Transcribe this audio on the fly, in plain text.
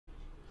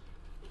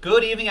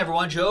Good evening,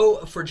 everyone. Joe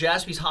for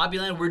Jaspys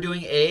Hobbyland. We're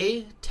doing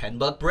a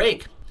 $10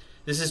 break.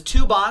 This is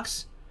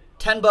 2-box,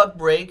 $10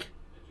 break,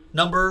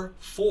 number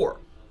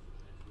 4.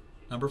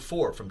 Number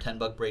 4 from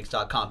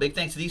 10buckbreaks.com. Big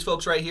thanks to these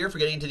folks right here for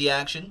getting into the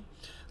action.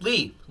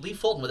 Lee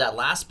Fulton with that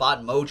last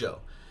spot mojo.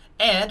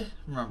 And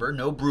remember,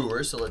 no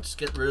Brewers, so let's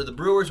get rid of the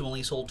Brewers. We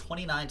only sold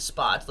 29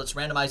 spots. Let's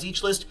randomize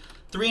each list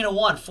 3 and a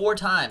 1 4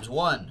 times.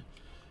 1,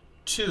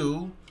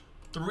 2,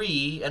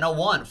 3, and a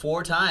 1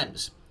 4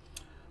 times.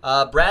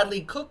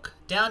 Bradley Cook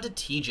down to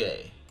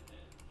TJ.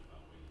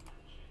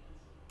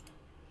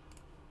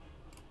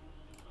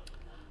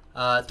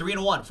 3 and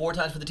a 1 4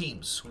 times for the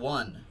teams.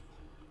 1,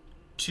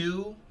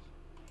 2,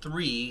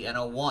 3, and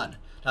a 1.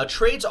 Now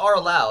trades are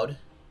allowed.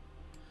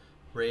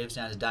 Braves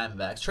down to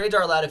Diamondbacks. Trades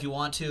are allowed if you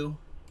want to.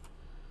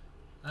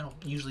 I don't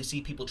usually see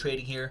people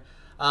trading here.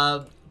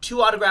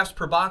 2 autographs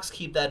per box.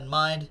 Keep that in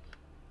mind.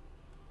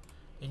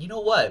 And you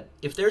know what?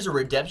 If there's a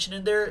redemption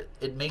in there,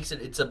 it makes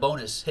it. It's a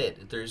bonus hit.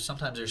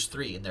 Sometimes there's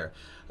 3 in there.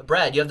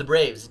 Brad, you have the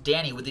Braves.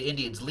 Danny with the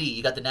Indians. Lee,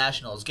 you got the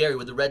Nationals. Gary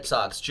with the Red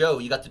Sox. Joe,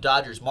 you got the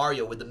Dodgers.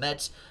 Mario with the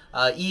Mets.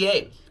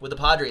 EA with the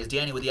Padres.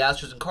 Danny with the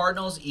Astros and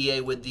Cardinals.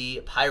 EA with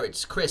the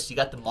Pirates. Chris, you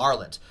got the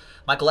Marlins.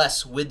 Michael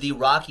S. with the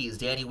Rockies.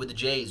 Danny with the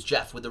Jays.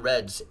 Jeff with the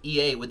Reds.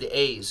 EA with the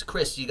A's.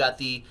 Chris, you got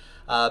the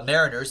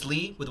Mariners.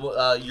 Lee with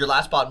your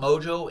last spot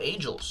mojo.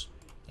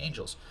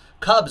 Angels.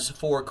 Cubs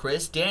for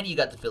Chris. Danny, you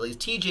got the Phillies.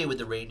 TJ with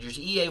the Rangers.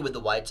 EA with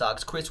the White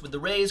Sox. Chris with the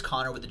Rays.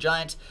 Connor with the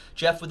Giants.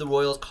 Jeff with the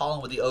Royals.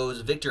 Colin with the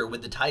O's. Victor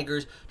with the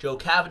Tigers. Joe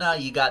Kavanaugh,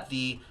 you got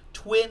the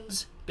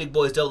Twins. Big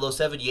Boys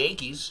 007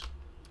 Yankees.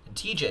 And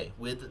TJ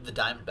with the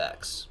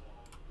Diamondbacks.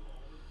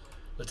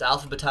 Let's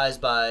alphabetize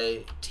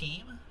by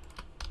team.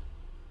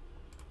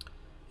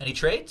 Any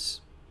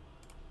trades?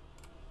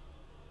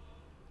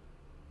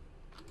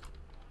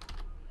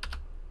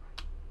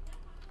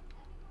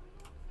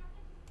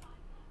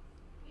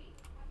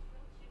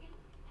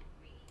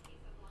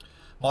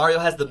 Mario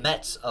has the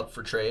Mets up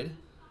for trade.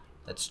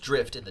 That's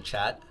Drift in the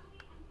chat.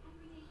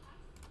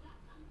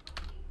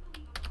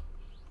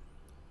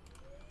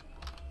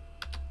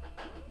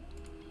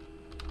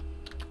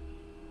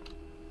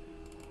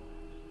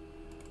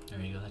 There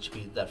you go. That should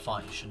be that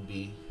font. Shouldn't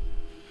be.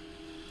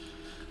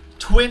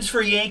 Twins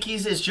for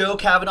Yankees is Joe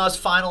Kavanaugh's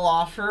final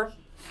offer.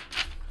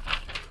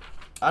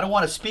 I don't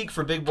want to speak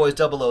for Big Boys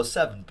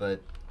 007,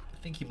 but I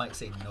think he might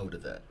say no to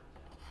that.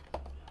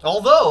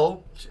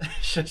 Although,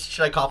 should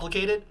I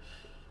complicate it?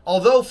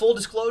 Although, full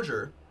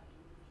disclosure,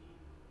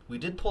 we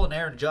did pull an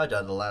Aaron Judge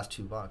out of the last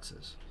 2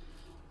 boxes.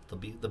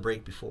 The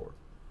break before.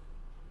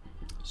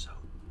 So.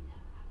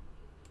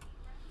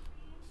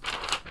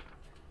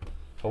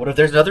 But what if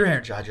there's another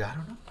Aaron Judge? I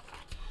don't know.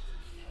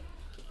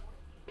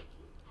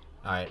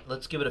 Alright,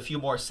 let's give it a few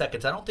more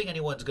seconds. I don't think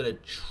anyone's going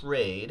to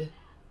trade.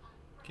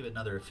 Give it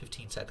another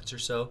 15 seconds or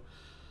so.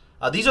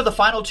 These are the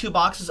final 2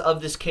 boxes of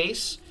this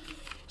case.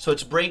 So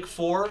it's break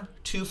 4,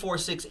 2, 4,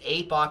 6,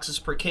 8 boxes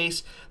per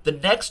case. The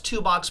next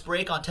 2-box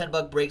break on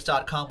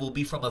 10buckbreaks.com will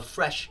be from a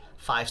fresh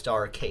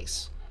 5-star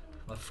case.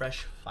 From a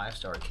fresh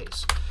 5-star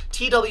case.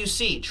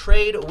 TWC,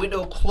 trade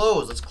window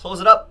closed. Let's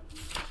close it up.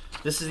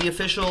 This is the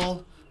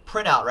official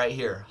printout right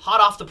here.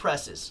 Hot off the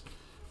presses.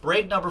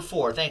 Break number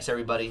 4. Thanks,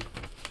 everybody.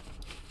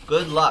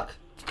 Good luck.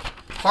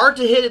 Hard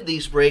to hit in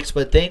these breaks,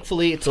 but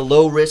thankfully it's a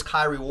low risk,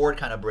 high reward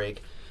kind of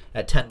break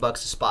at $10 a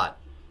spot.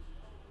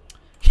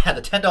 Yeah,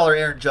 the $10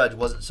 Aaron Judge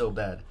wasn't so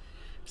bad.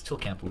 Still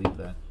can't believe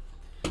that.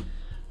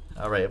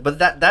 All right, but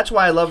that's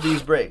why I love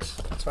these breaks.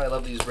 That's why I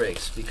love these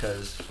breaks,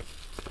 because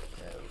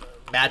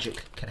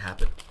magic can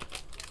happen.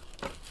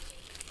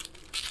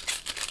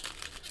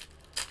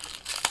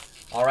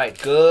 All right,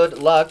 good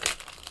luck.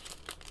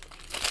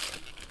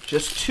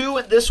 Just 2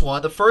 in this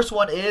one. The first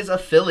one is a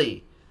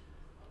Philly.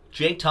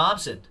 Jake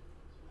Thompson.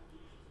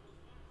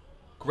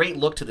 Great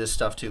look to this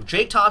stuff, too.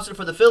 Jake Thompson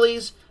for the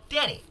Phillies.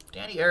 Danny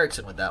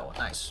Erickson with that one.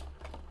 Nice.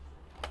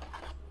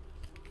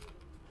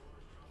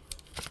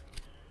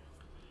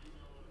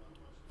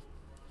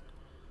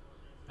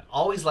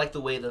 Always like the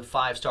way the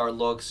 5-star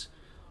looks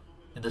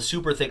and the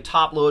super thick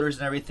top loaders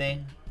and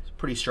everything. It's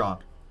pretty strong.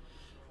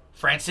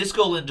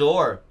 Francisco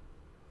Lindor.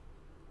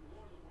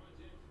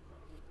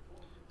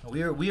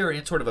 We are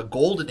in sort of a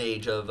golden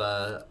age of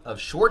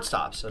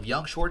shortstops, of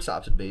young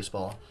shortstops in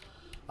baseball,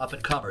 up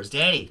and comers.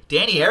 Danny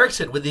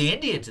Erickson with the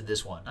Indians in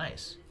this one.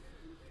 Nice.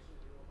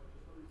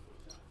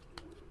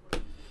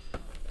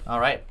 All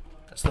right,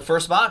 that's the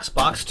first box.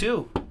 Box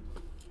 2.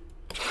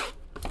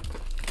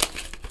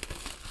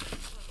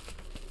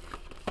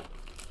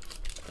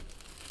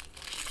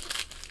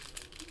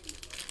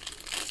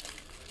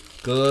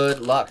 Good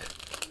luck.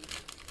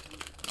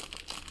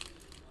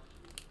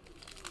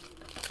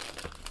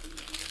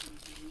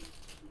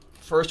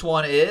 First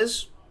one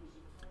is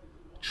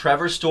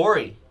Trevor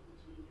Story.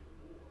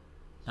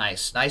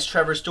 Nice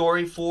Trevor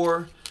Story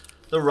for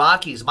the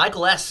Rockies.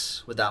 Michael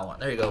S. with that one.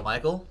 There you go,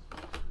 Michael.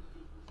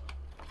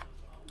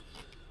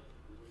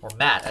 Or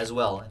Matt as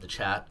well in the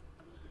chat.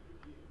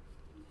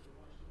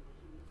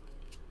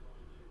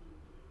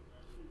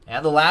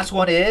 And the last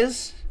one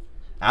is,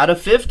 out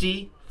of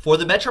 50, For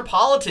the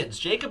Metropolitans,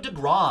 Jacob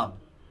deGrom.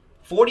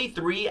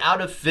 43 out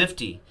of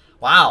 50.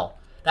 Wow.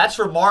 That's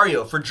for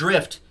Mario, for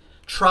Drift.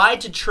 Tried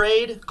to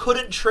trade,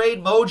 couldn't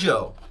trade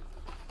Mojo.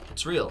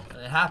 It's real, and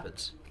it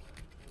happens.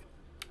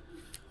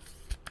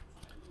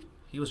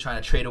 He was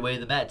trying to trade away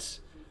the Mets.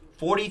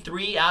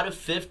 43 out of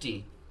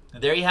 50.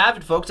 And there you have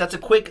it, folks. That's a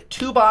quick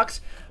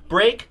 2-box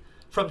break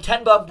from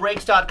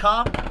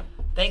 10buckbreaks.com.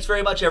 Thanks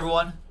very much,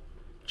 everyone.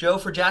 Joe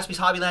for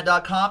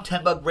JaspysHobbyland.com,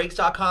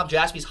 10buckbreaks.com,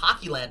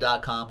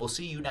 JaspysHockeyland.com. We'll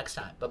see you next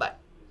time. Bye-bye.